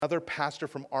Another pastor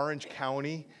from Orange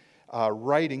County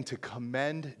writing to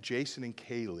commend Jason and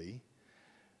Kaylee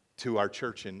to our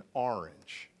church in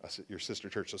Orange, your sister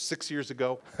church. So 6 years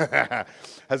ago,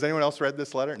 has anyone else read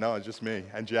this letter? No, it's just me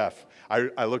and Jeff.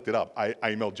 I looked it up. I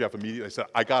emailed Jeff immediately. I said,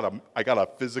 I got a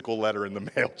physical letter in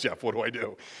the mail, Jeff. What do I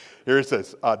do? Here it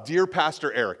says, Dear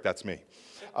Pastor Eric, that's me.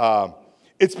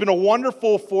 It's been a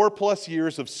wonderful 4+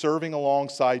 years of serving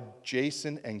alongside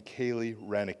Jason and Kaylee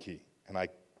Roenicke. And I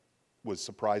was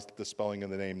surprised at the spelling of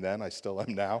the name then. I still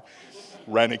am now.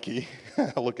 Roenicke.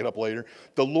 I'll look it up later.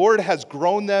 The Lord has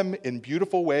grown them in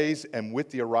beautiful ways, and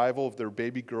with the arrival of their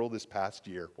baby girl this past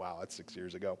year, wow, that's 6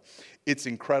 years ago, it's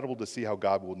incredible to see how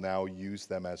God will now use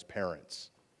them as parents.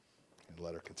 And the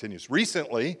letter continues.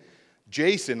 Recently,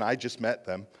 Jason, I just met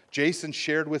them, Jason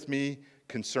shared with me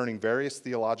concerning various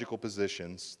theological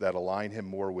positions that align him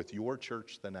more with your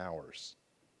church than ours.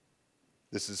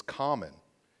 This is common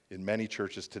in many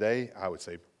churches today, I would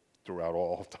say throughout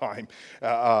all time.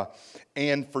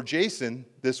 And for Jason,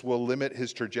 this will limit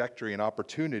his trajectory and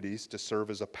opportunities to serve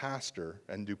as a pastor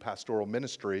and do pastoral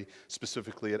ministry,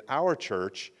 specifically at our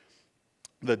church.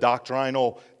 The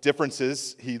doctrinal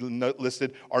differences he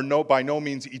listed are by no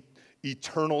means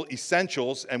eternal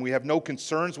essentials, and we have no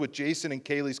concerns with Jason and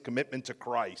Kaylee's commitment to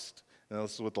Christ. And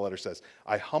this is what the letter says.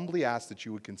 I humbly ask that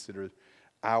you would consider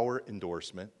our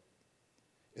endorsement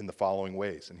in the following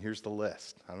ways. And here's the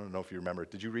list. I don't know if you remember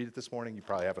it. Did you read it this morning? You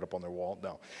probably have it up on their wall.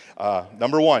 No.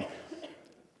 Number one,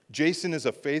 Jason is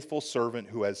a faithful servant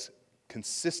who has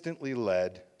consistently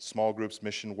led small groups,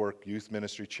 mission work, youth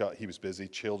ministry, he was busy,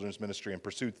 children's ministry, and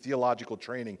pursued theological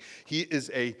training. He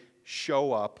is a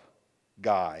show-up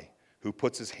guy who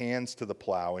puts his hands to the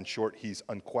plow. In short, he's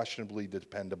unquestionably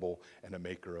dependable and a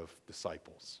maker of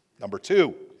disciples. Number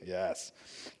two, yes,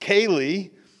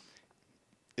 Kaylee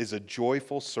is a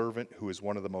joyful servant who is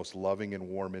one of the most loving and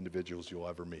warm individuals you'll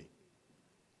ever meet.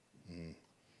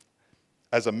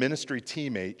 As a ministry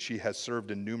teammate, she has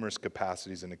served in numerous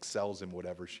capacities and excels in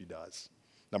whatever she does.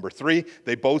 Number three,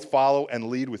 they both follow and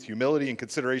lead with humility and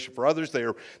consideration for others. They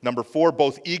are, number four,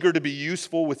 both eager to be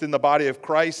useful within the body of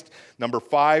Christ. Number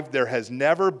five, there has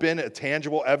never been a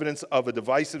tangible evidence of a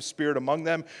divisive spirit among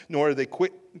them, nor are they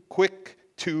quick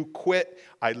to quit.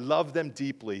 I love them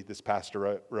deeply, this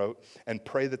pastor wrote, and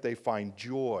pray that they find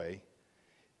joy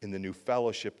in the new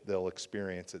fellowship they'll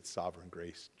experience at Sovereign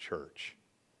Grace Church.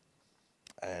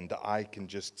 And I can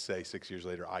just say 6 years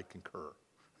later, I concur.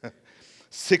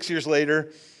 6 years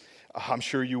later, I'm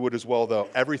sure you would as well, though.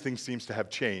 Everything seems to have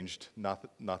changed.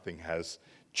 Nothing has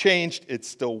changed. It's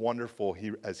still wonderful,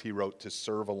 as he wrote, to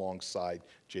serve alongside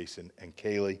Jason and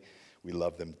Kaylee. We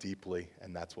love them deeply,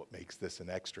 and that's what makes this an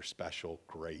extra special,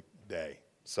 great day.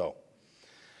 So,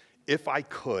 if I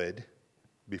could,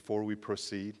 before we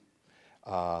proceed,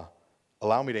 allow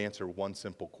me to answer one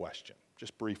simple question.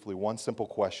 Just briefly, one simple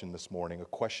question this morning, a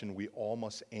question we all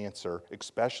must answer,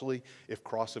 especially if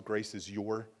Cross of Grace is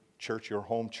your church, your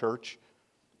home church.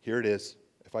 Here it is,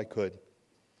 if I could.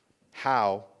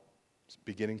 How,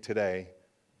 beginning today,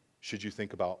 should you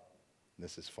think about, and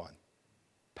this is fun,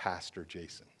 Pastor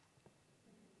Jason?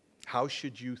 How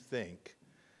should you think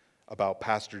about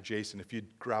Pastor Jason? If you'd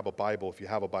grab a Bible, if you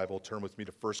have a Bible, turn with me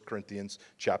to 1 Corinthians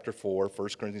chapter 4. 1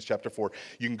 Corinthians chapter 4.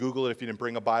 You can Google it if you didn't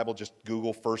bring a Bible. Just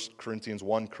Google 1 Corinthians,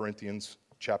 1 Corinthians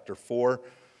chapter 4.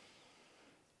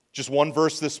 Just one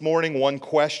verse this morning, one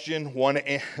question,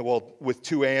 with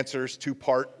two answers,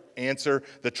 two-part answer.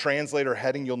 The translator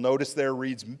heading, you'll notice there,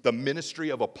 reads the ministry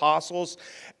of apostles.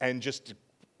 And just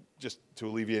to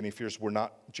alleviate any fears,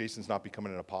 Jason's not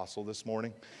becoming an apostle this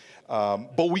morning.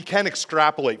 But we can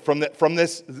extrapolate from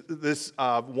this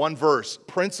one verse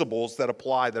principles that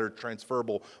apply, that are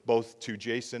transferable both to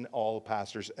Jason, all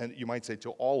pastors, and you might say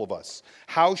to all of us.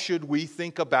 How should we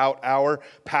think about our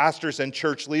pastors and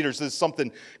church leaders? This is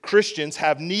something Christians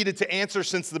have needed to answer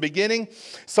since the beginning,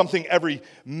 something every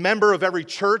member of every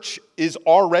church is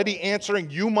already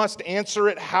answering. You must answer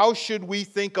it. How should we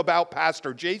think about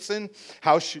Pastor Jason?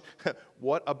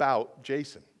 What about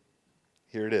Jason?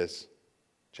 Here it is.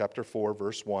 Chapter 4,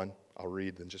 verse 1. I'll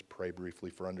read and just pray briefly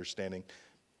for understanding.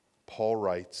 Paul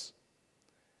writes,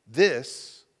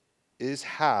 "This is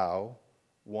how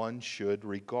one should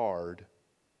regard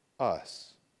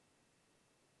us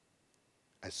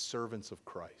as servants of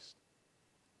Christ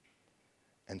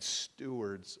and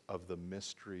stewards of the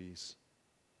mysteries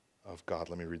of God."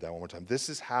 Let me read that one more time. This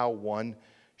is how one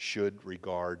should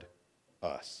regard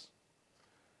us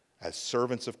as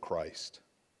servants of Christ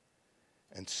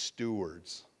and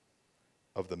stewards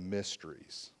of the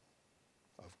mysteries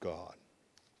of God.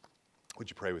 Would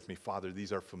you pray with me? Father,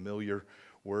 these are familiar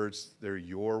words. They're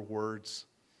your words.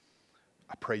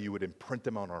 I pray you would imprint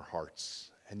them on our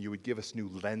hearts, and you would give us new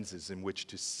lenses in which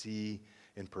to see,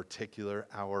 in particular,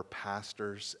 our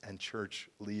pastors and church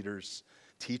leaders.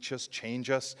 Teach us, change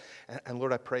us. And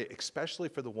Lord, I pray especially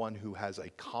for the one who has a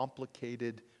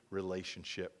complicated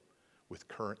relationship with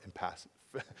current and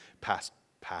past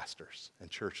pastors and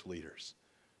church leaders.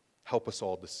 Help us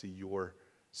all to see your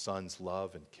Son's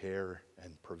love and care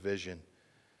and provision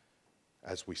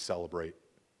as we celebrate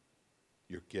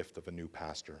your gift of a new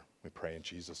pastor. We pray in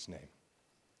Jesus' name.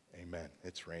 Amen.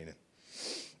 It's raining.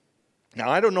 Now,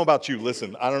 I don't know about you.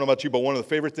 Listen, I don't know about you, but one of the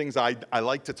favorite things I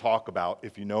like to talk about,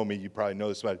 if you know me, you probably know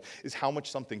this about it, is how much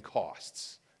something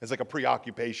costs. It's like a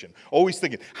preoccupation. Always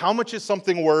thinking, how much is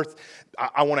something worth?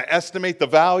 I want to estimate the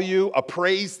value,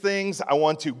 appraise things. I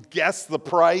want to guess the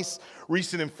price.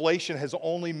 Recent inflation has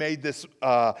only made this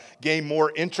game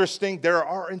more interesting. There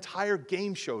are entire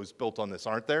game shows built on this,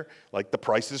 aren't there? Like The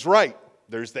Price is Right.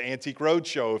 There's the Antique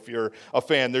Roadshow if you're a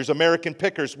fan. There's American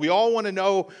Pickers. We all want to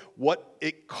know what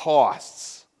it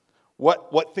costs,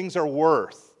 what things are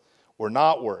worth or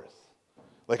not worth.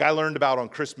 Like I learned about on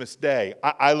Christmas Day,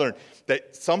 I learned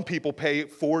that some people pay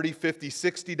 $40, $50,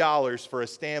 $60 for a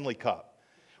Stanley Cup,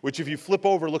 which if you flip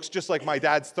over looks just like my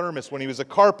dad's thermos when he was a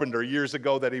carpenter years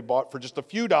ago that he bought for just a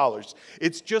few dollars.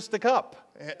 It's just a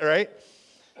cup, right?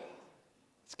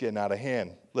 It's getting out of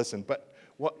hand. Listen, but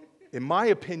what, in my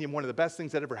opinion, one of the best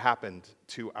things that ever happened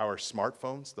to our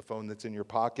smartphones, the phone that's in your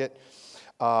pocket,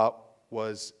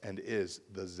 was and is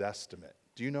the Zestimate.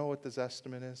 Do you know what the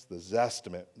Zestimate is? The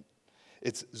Zestimate.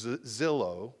 It's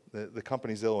Zillow, the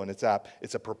company Zillow and its app.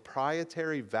 It's a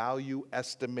proprietary value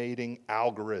estimating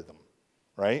algorithm,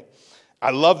 right? I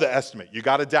love the estimate. You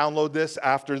got to download this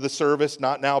after the service,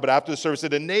 not now, but after the service.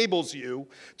 It enables you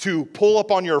to pull up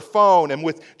on your phone, and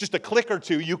with just a click or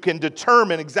two, you can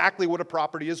determine exactly what a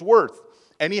property is worth.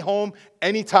 Any home,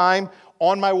 anytime,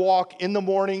 on my walk, in the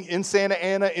morning, in Santa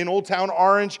Ana, in Old Town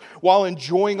Orange, while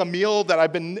enjoying a meal that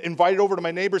I've been invited over to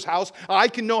my neighbor's house, I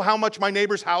can know how much my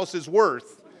neighbor's house is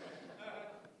worth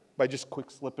by just quick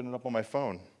slipping it up on my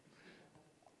phone.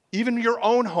 Even your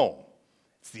own home.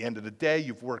 It's the end of the day,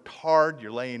 you've worked hard,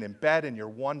 you're laying in bed, and you're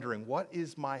wondering, what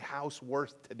is my house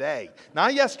worth today?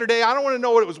 Not yesterday, I don't want to know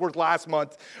what it was worth last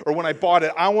month or when I bought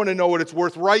it. I want to know what it's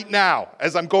worth right now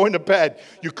as I'm going to bed.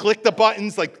 You click the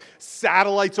buttons like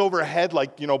satellites overhead,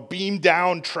 like, beam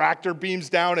down, tractor beams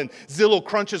down, and Zillow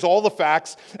crunches all the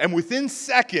facts, and within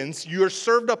seconds, you're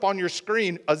served up on your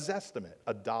screen a Zestimate,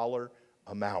 a dollar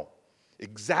amount.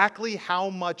 Exactly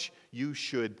how much you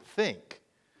should think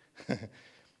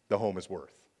the home is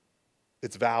worth,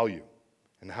 its value,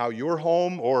 and how your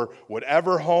home or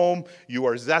whatever home you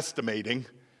are zestimating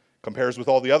compares with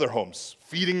all the other homes,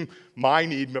 feeding my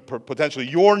need, potentially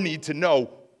your need to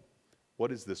know,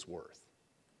 what is this worth?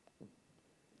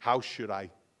 How should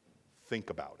I think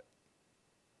about it?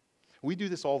 We do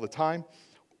this all the time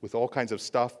with all kinds of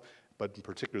stuff, but in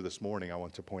particular this morning, I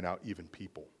want to point out even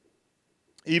people.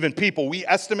 Even people, we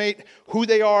estimate who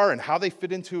they are and how they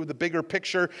fit into the bigger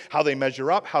picture, how they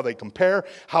measure up, how they compare,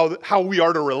 how we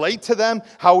are to relate to them,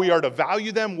 how we are to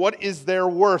value them, what is their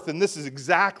worth. And this is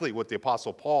exactly what the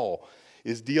Apostle Paul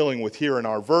is dealing with here in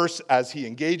our verse as he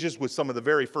engages with some of the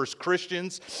very first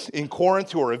Christians in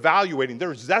Corinth who are evaluating,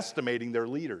 they're zestimating their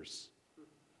leaders.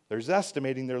 They're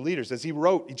estimating their leaders. As he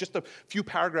wrote just a few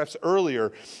paragraphs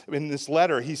earlier in this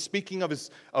letter, he's speaking of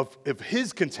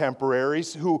his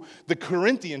contemporaries who the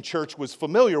Corinthian church was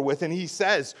familiar with, and he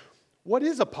says, what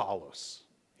is Apollos?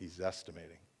 He's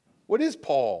estimating. What is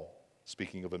Paul?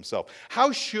 Speaking of himself.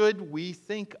 How should we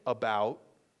think about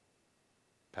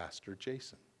Pastor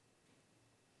Jason?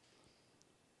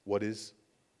 What is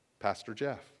Pastor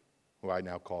Jeff, who I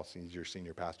now call your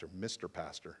senior pastor, Mr.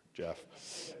 Pastor Jeff?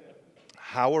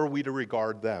 How are we to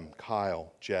regard them?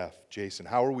 Kyle, Jeff, Jason.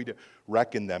 How are we to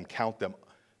reckon them, count them,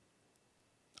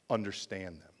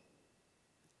 understand them,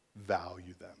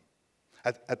 value them?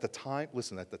 At the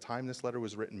time this letter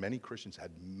was written, many Christians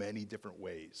had many different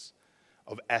ways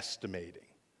of estimating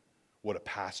what a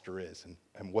pastor is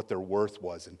and what their worth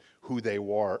was and who they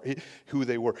were.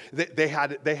 They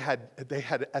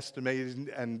had estimated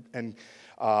and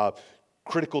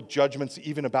critical judgments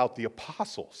even about the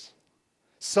apostles.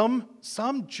 Some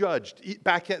judged,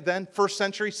 back then, first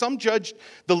century, some judged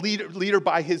the leader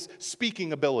by his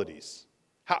speaking abilities.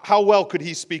 How well could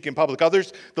he speak in public?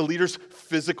 Others, the leader's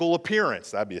physical appearance.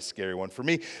 That'd be a scary one for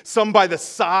me. Some by the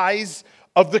size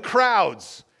of the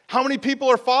crowds. How many people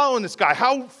are following this guy?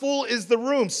 How full is the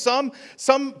room? Some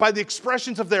by the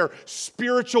expressions of their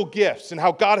spiritual gifts and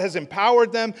how God has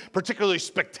empowered them, particularly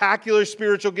spectacular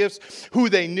spiritual gifts, who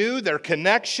they knew, their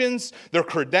connections, their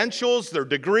credentials, their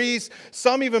degrees.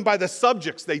 Some even by the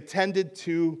subjects they tended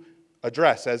to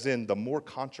address, as in the more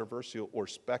controversial or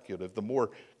speculative, the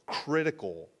more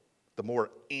critical, the more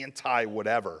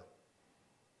anti-whatever,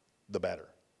 the better.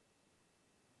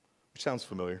 Which sounds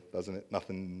familiar, doesn't it?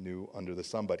 Nothing new under the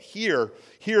sun. But here,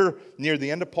 near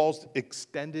the end of Paul's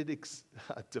extended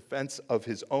defense of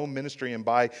his own ministry, and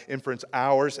by inference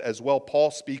ours as well,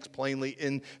 Paul speaks plainly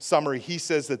in summary. He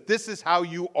says that this is how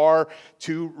you are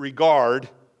to regard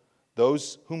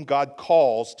those whom God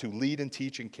calls to lead and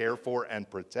teach and care for and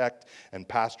protect and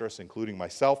pastor us, including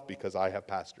myself, because I have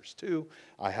pastors too.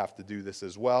 I have to do this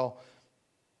as well.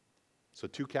 So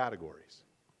two categories.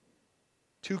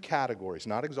 Two categories,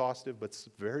 not exhaustive, but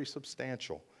very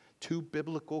substantial. Two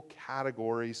biblical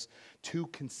categories, two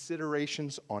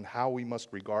considerations on how we must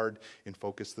regard and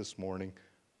focus this morning.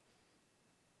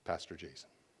 Pastor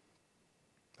Jason,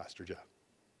 Pastor Jeff,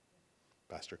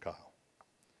 Pastor Kyle.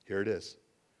 Here it is.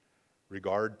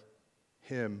 Regard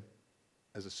him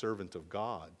as a servant of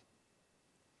God,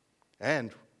 and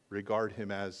regard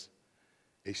him as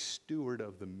a steward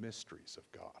of the mysteries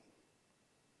of God.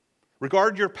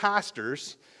 Regard your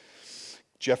pastors,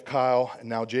 Jeff, Kyle, and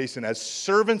now Jason, as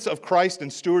servants of Christ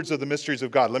and stewards of the mysteries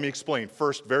of God. Let me explain.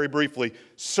 First, very briefly,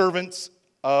 servants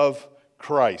of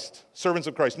Christ. Servants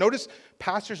of Christ. Notice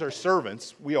pastors are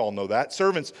servants. We all know that.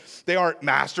 Servants, they aren't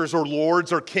masters or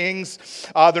lords or kings.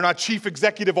 They're not chief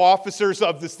executive officers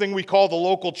of this thing we call the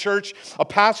local church. A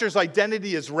pastor's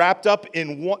identity is wrapped up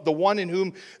in the one in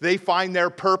whom they find their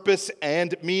purpose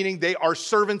and meaning. They are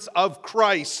servants of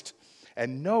Christ.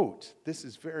 And note, this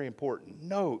is very important.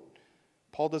 Note,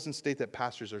 Paul doesn't state that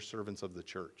pastors are servants of the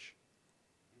church,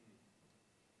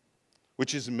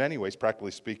 which is in many ways,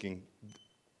 practically speaking,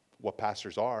 what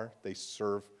pastors are. They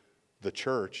serve the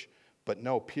church. But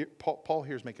no, Paul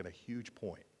here is making a huge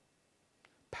point.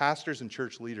 Pastors and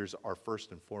church leaders are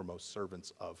first and foremost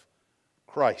servants of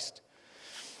Christ.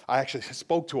 I actually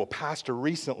spoke to a pastor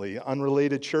recently,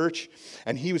 unrelated church,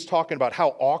 and he was talking about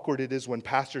how awkward it is when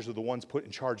pastors are the ones put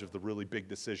in charge of the really big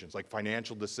decisions, like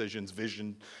financial decisions,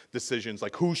 vision decisions,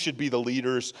 like who should be the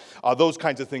leaders, those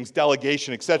kinds of things,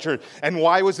 delegation, etc. And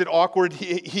why was it awkward?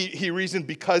 He reasoned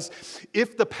because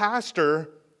if the pastor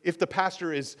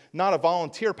is not a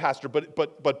volunteer pastor,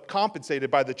 but compensated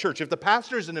by the church, if the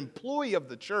pastor is an employee of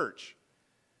the church,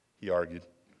 he argued,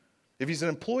 if he's an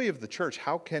employee of the church,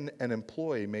 how can an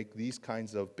employee make these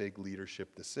kinds of big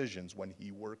leadership decisions when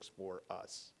he works for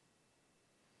us?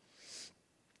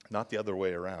 Not the other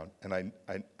way around. And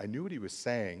I knew what he was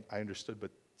saying. I understood,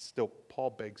 but still, Paul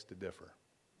begs to differ.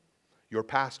 Your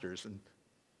pastors, and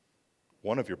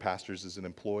one of your pastors is an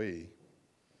employee,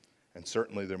 and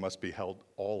certainly there must be held,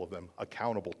 all of them,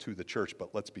 accountable to the church,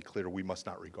 but let's be clear, we must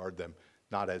not regard them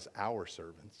not as our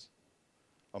servants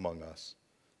among us,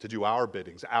 to do our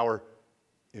biddings, our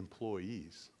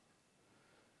employees.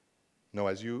 No,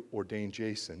 as you ordain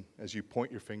Jason, as you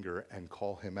point your finger and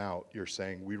call him out, you're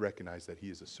saying we recognize that he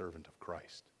is a servant of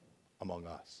Christ among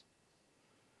us.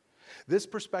 This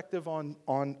perspective on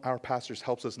our pastors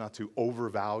helps us not to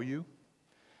overvalue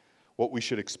what we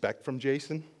should expect from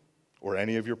Jason or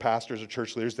any of your pastors or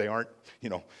church leaders. They aren't,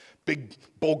 big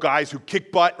bull guys who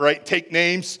kick butt, right? Take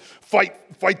names,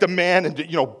 fight the man, and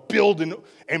build an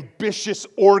ambitious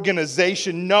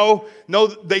organization. No,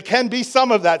 they can be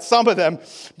some of that, some of them,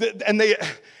 and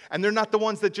they're not the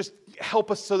ones that just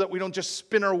help us so that we don't just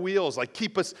spin our wheels, like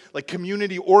keep us like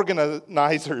community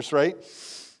organizers, right?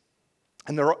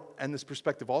 And this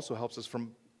perspective also helps us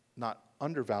from not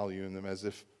undervaluing them as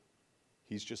if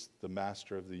he's just the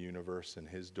master of the universe in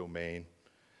his domain,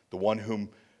 the one whom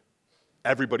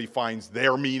everybody finds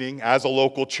their meaning as a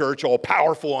local church, all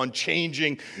powerful,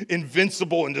 unchanging,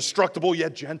 invincible, indestructible,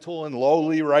 yet gentle and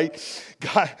lowly, right?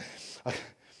 God,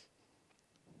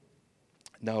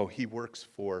 no, he works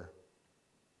for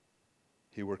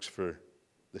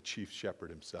the chief shepherd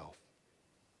himself,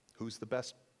 who's the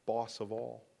best boss of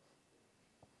all.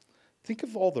 Think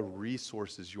of all the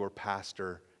resources your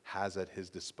pastor has at his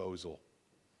disposal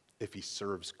if he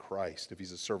serves Christ, if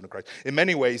he's a servant of Christ. In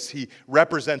many ways, he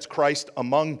represents Christ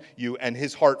among you and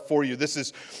his heart for you. This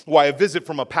is why a visit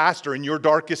from a pastor in your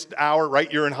darkest hour,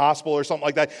 right, you're in hospital or something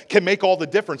like that, can make all the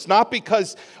difference. Not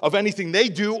because of anything they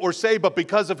do or say, but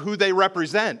because of who they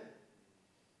represent.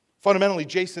 Fundamentally,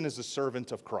 Jason is a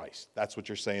servant of Christ. That's what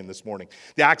you're saying this morning.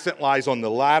 The accent lies on the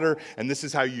latter, and this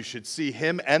is how you should see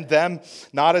him and them,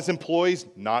 not as employees,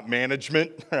 not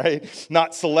management, right?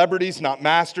 Not celebrities, not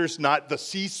masters, not the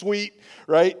C-suite,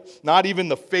 right? Not even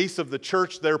the face of the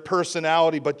church, their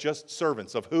personality, but just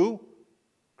servants of who?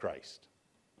 Christ.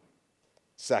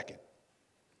 Second,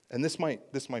 and this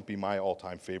might be my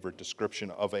all-time favorite description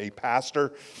of a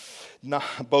pastor,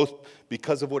 both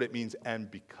because of what it means and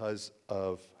because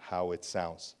of how it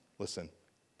sounds. Listen,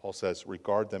 Paul says,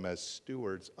 regard them as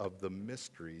stewards of the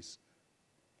mysteries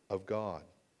of God.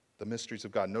 The mysteries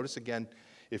of God. Notice again,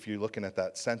 if you're looking at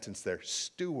that sentence there,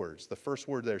 stewards. The first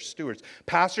word there, stewards.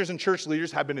 Pastors and church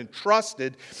leaders have been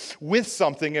entrusted with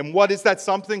something, and what is that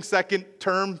something? Second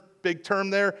term, big term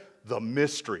there. The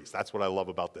mysteries. That's what I love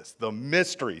about this. The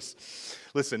mysteries.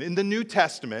 Listen, in the New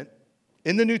Testament,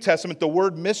 the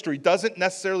word mystery doesn't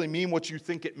necessarily mean what you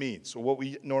think it means, or what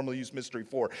we normally use mystery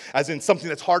for, as in something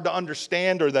that's hard to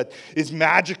understand or that is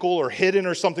magical or hidden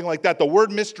or something like that. The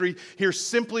word mystery here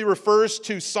simply refers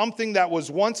to something that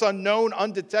was once unknown,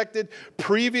 undetected,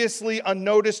 previously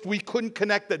unnoticed. We couldn't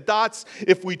connect the dots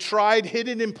if we tried,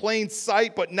 hidden in plain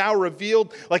sight, but now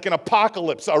revealed like an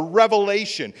apocalypse, a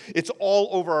revelation. It's all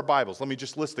over our Bibles. Let me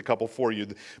just list a couple for you.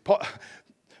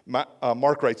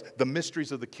 Mark writes, the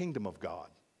mysteries of the kingdom of God.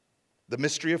 The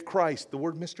mystery of Christ. The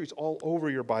word mystery is all over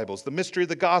your Bibles. The mystery of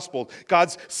the gospel.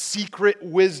 God's secret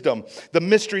wisdom. The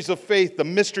mysteries of faith. The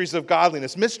mysteries of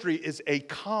godliness. Mystery is a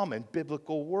common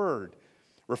biblical word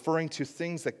referring to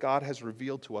things that God has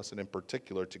revealed to us, and in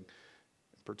particular,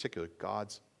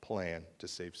 God's plan to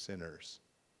save sinners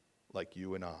like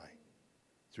you and I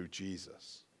through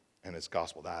Jesus and his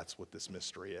gospel. That's what this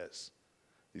mystery is.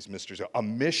 These mysteries are a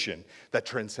mission that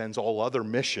transcends all other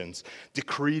missions,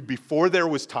 decreed before there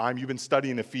was time. You've been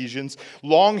studying Ephesians,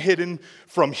 long hidden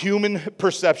from human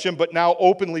perception, but now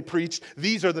openly preached.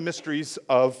 These are the mysteries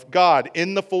of God.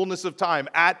 In the fullness of time,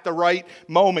 at the right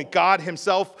moment, God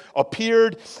himself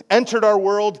appeared, entered our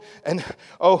world, and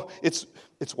it's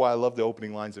why I love the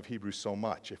opening lines of Hebrews so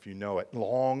much, if you know it.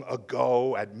 Long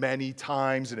ago, at many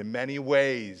times and in many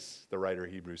ways, the writer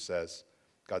of Hebrews says,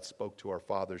 God spoke to our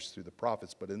fathers through the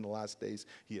prophets, but in the last days,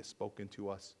 he has spoken to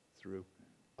us through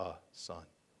a son.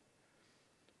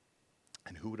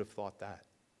 And who would have thought that?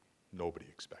 Nobody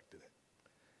expected it.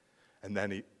 And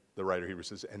then the writer of Hebrews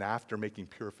says, and after making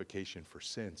purification for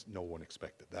sins, no one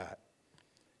expected that.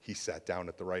 He sat down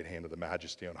at the right hand of the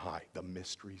majesty on high. The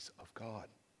mysteries of God.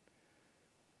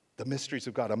 The mysteries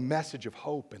of God, a message of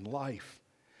hope and life,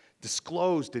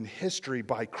 disclosed in history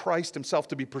by Christ himself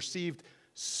to be perceived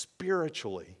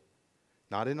spiritually,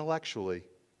 not intellectually,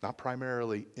 not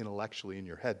primarily intellectually in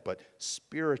your head, but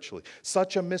spiritually.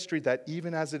 Such a mystery that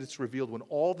even as it is revealed, when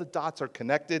all the dots are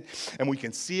connected and we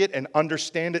can see it and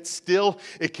understand it, still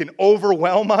it can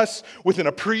overwhelm us with an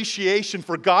appreciation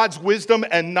for God's wisdom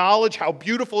and knowledge, how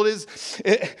beautiful it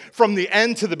is from the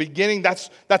end to the beginning. That's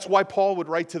why Paul would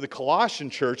write to the Colossian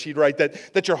church. He'd write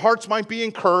that your hearts might be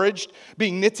encouraged,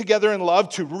 being knit together in love,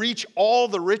 to reach all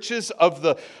the riches of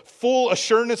the full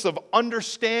assurance of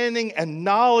understanding and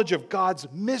knowledge of God's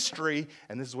mystery,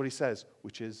 and this is what he says,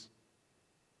 which is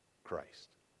Christ.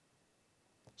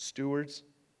 Stewards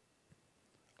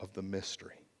of the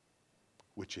mystery,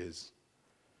 which is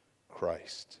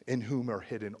Christ, in whom are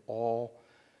hidden all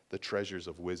the treasures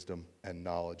of wisdom and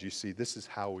knowledge. You see, this is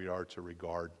how we are to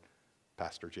regard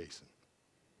Pastor Jason.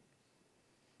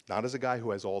 Not as a guy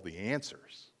who has all the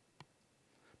answers,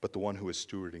 but the one who is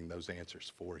stewarding those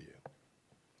answers for you.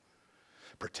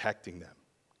 Protecting them,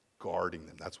 guarding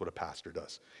them. That's what a pastor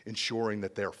does. Ensuring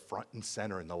that they're front and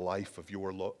center in the life of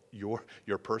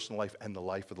your personal life and the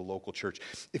life of the local church.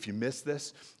 If you miss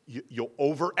this, you'll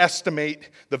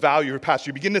overestimate the value of your pastor.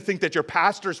 You begin to think that your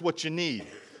pastor is what you need.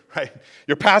 Right?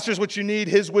 Your pastor is what you need,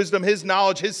 his wisdom, his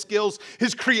knowledge, his skills,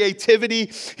 his creativity,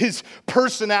 his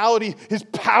personality, his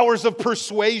powers of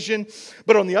persuasion.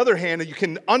 But on the other hand, you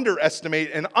can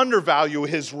underestimate and undervalue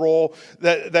his role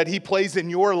that he plays in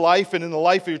your life and in the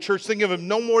life of your church. Think of him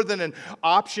no more than an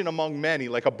option among many,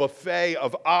 like a buffet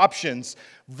of options,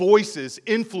 voices,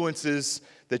 influences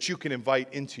that you can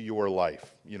invite into your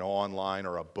life, online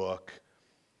or a book,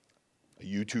 a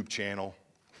YouTube channel,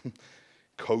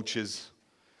 coaches,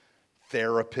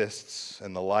 therapists,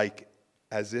 and the like,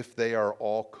 as if they are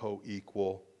all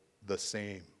co-equal, the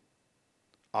same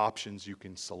options you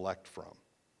can select from.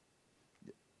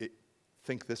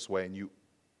 Think this way, and you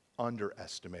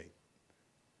underestimate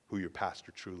who your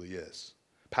pastor truly is.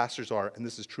 Pastors are, and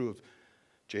this is true of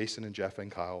Jason and Jeff and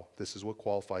Kyle, this is what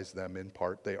qualifies them in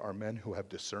part. They are men who have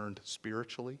discerned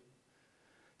spiritually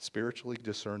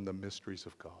discerned the mysteries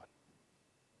of God.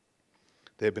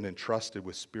 They have been entrusted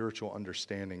with spiritual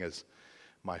understanding, as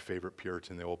my favorite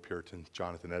Puritan, the old Puritan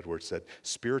Jonathan Edwards said.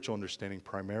 Spiritual understanding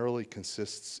primarily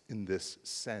consists in this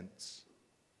sense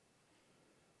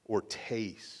or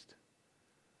taste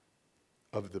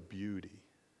of the beauty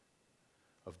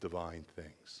of divine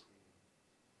things.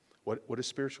 What is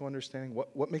spiritual understanding?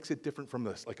 What makes it different from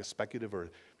this, like a speculative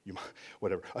or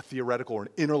a theoretical or an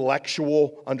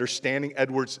intellectual understanding?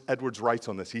 Edwards writes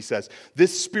on this. He says,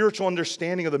 this spiritual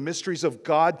understanding of the mysteries of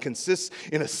God consists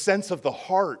in a sense of the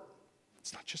heart.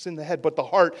 It's not just in the head, but the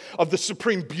heart of the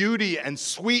supreme beauty and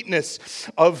sweetness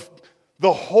of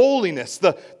the holiness,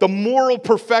 the moral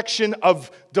perfection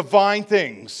of divine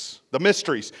things, the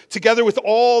mysteries, together with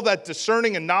all that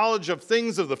discerning and knowledge of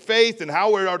things of the faith and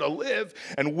how we are to live,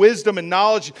 and wisdom and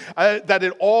knowledge, that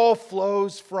it all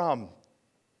flows from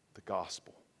the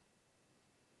gospel.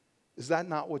 Is that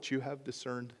not what you have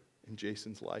discerned in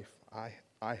Jason's life? I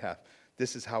have.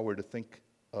 This is how we're to think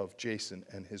of Jason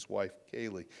and his wife,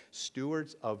 Kaylee,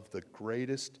 stewards of the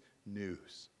greatest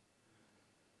news,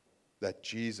 that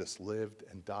Jesus lived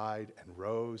and died and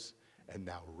rose and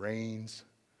now reigns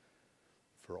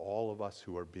for all of us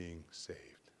who are being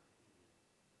saved.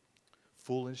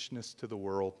 Foolishness to the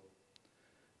world,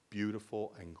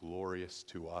 beautiful and glorious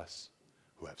to us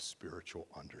who have spiritual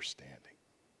understanding.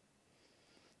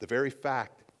 The very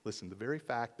fact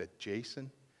that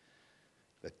Jason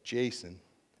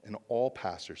and all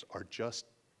pastors are just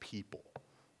people,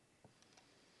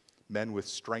 men with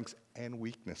strengths and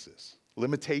weaknesses,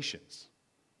 limitations,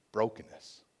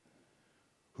 brokenness,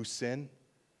 who sin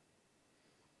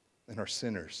and are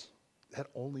sinners, that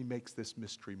only makes this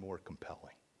mystery more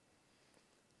compelling.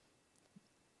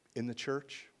 In the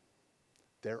church,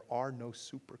 there are no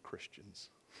super Christians.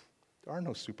 There are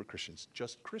no super Christians,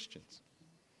 just Christians,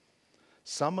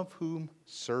 some of whom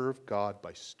serve God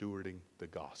by stewarding the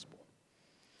gospel,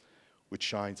 which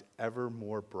shines ever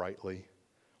more brightly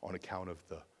on account of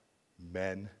the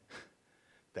men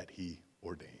that he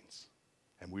ordains.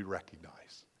 And we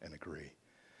recognize and agree.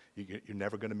 You're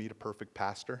never going to meet a perfect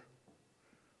pastor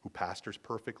who pastors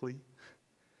perfectly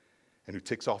and who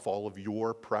ticks off all of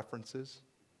your preferences.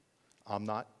 I'm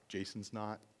not, Jason's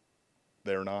not,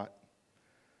 they're not.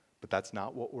 But that's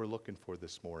not what we're looking for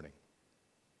this morning.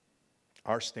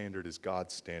 Our standard is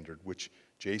God's standard, which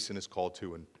Jason is called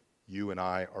to, and you and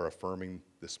I are affirming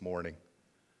this morning.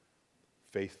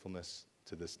 Faithfulness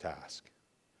to this task.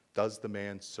 Does the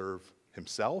man serve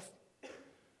himself,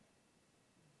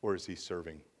 or is he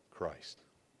serving Christ?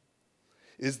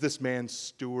 Is this man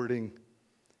stewarding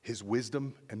his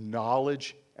wisdom and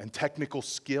knowledge and technical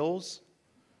skills,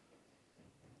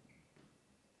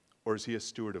 or is he a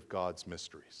steward of God's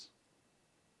mysteries?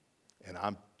 And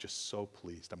I'm just so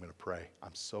pleased. I'm going to pray.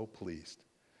 I'm so pleased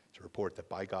to report that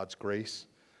by God's grace,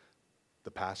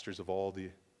 the pastors of all the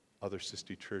other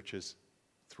sister churches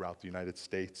throughout the United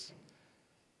States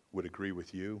would agree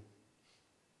with you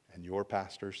and your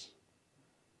pastors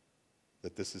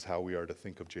that this is how we are to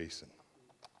think of Jason.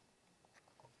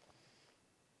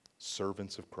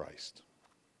 Servants of Christ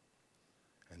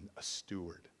and a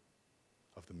steward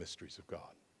of the mysteries of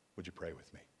God. Would you pray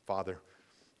with me? Father,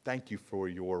 thank you for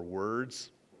your words,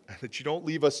 and that you don't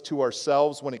leave us to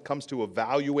ourselves when it comes to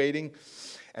evaluating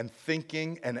and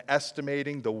thinking and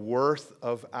estimating the worth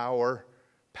of our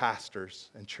pastors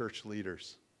and church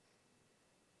leaders.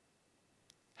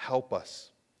 Help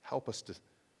us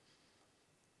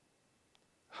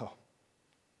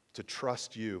to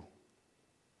trust you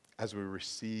as we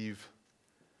receive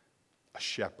a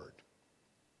shepherd,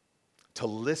 to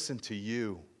listen to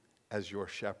you as your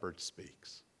shepherd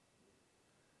speaks,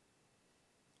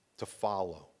 to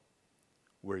follow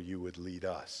where you would lead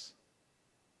us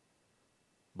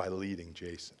by leading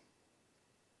Jason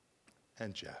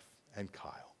and Jeff and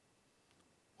Kyle.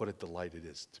 What a delight it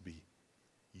is to be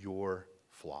your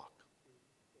flock.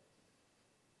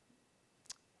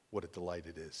 What a delight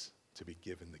it is to be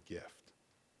given the gift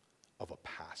of a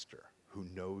pastor who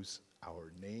knows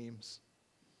our names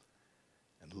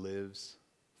and lives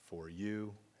for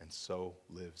you and so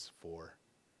lives for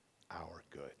our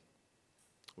good.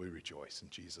 We rejoice in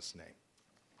Jesus' name.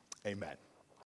 Amen.